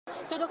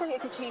So, Dr.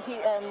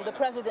 Ekechi, the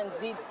president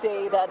did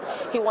say that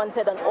he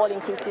wanted an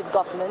all-inclusive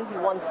government. He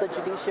wants the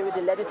judiciary,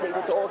 the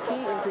legislature to all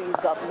key into his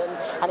government,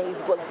 and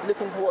he's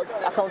looking towards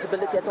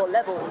accountability at all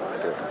levels.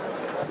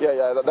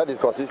 Yeah, that is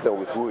consistent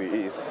with who he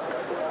is.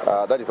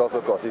 That is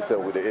also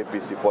consistent with the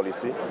APC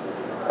policy.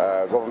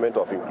 Government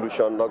of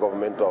inclusion, not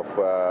government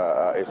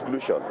of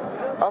exclusion.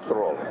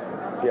 After all,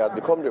 he has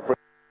become the president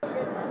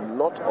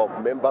not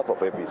of members of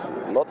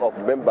APC, not of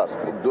members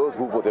of those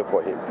who voted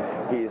for him.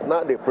 He is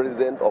now the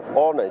president of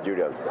all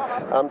Nigerians.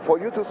 And for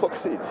you to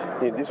succeed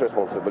in this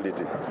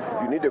responsibility,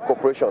 you need the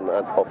cooperation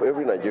of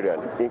every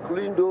Nigerian,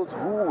 including those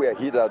who were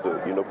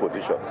hitherto in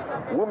opposition,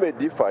 who may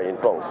differ in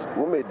tongues,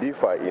 who may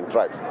differ in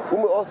tribes, who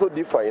may also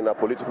differ in a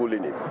political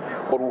lineage,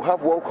 but we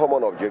have one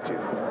common objective.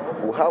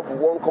 We have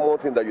one common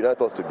thing that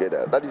unites us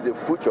together. That is the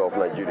future of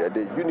Nigeria,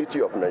 the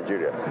unity of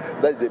Nigeria.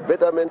 That is the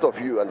betterment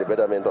of you and the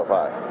betterment of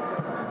I.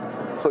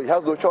 So he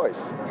has no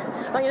choice.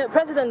 Now,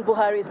 President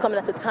Buhari is coming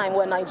at a time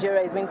when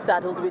Nigeria is being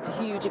saddled with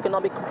huge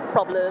economic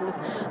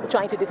problems,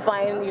 trying to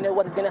define,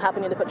 what is going to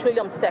happen in the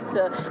petroleum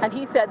sector. And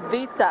he said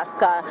these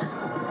tasks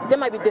they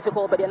might be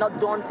difficult, but they're not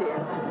daunting.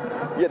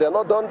 Yeah, they're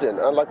not daunting.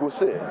 And like we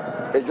say,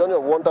 a journey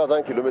of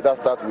 1,000 kilometers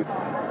starts with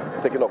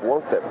taking up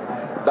one step.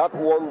 That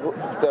one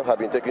step has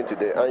been taken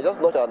today, and just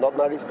not an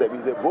ordinary step,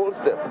 it's a bold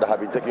step that has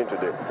been taken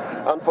today.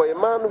 And for a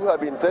man who has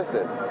been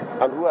tested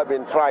and who has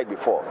been tried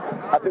before,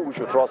 I think we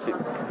should trust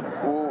him.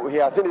 He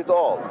has seen it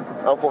all,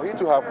 and for him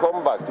to have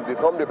come back to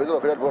become the president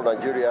of the Republic of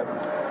Nigeria,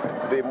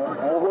 the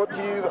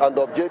motive and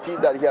objective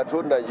that he had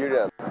told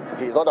Nigerians,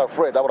 he is not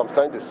afraid. That's what I'm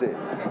trying to say.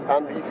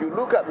 And if you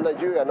look at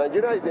Nigeria,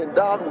 Nigeria is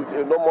endowed with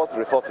enormous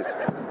resources.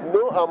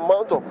 No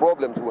amount of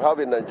problems we have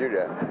in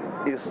Nigeria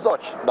is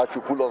such that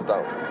should pull us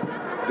down.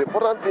 The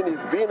important thing is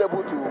being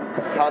able to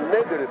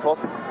harness the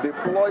resources,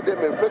 deploy them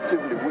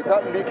effectively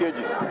without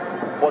leakages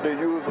for the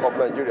use of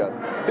Nigerians.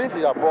 This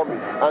is a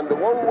promise, and the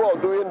one way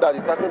of doing that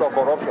is tackling of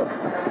corruption.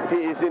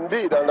 He is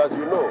indeed, and as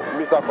you know,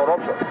 Mr.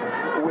 Corruption.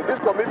 With this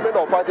commitment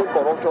of fighting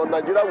corruption,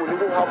 Nigeria will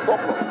even have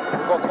surplus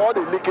because all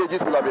the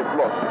leakages will have been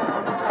plugged.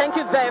 Thank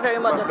you very, very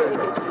much, Dr.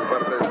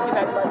 Ekechi. Thank you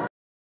very much.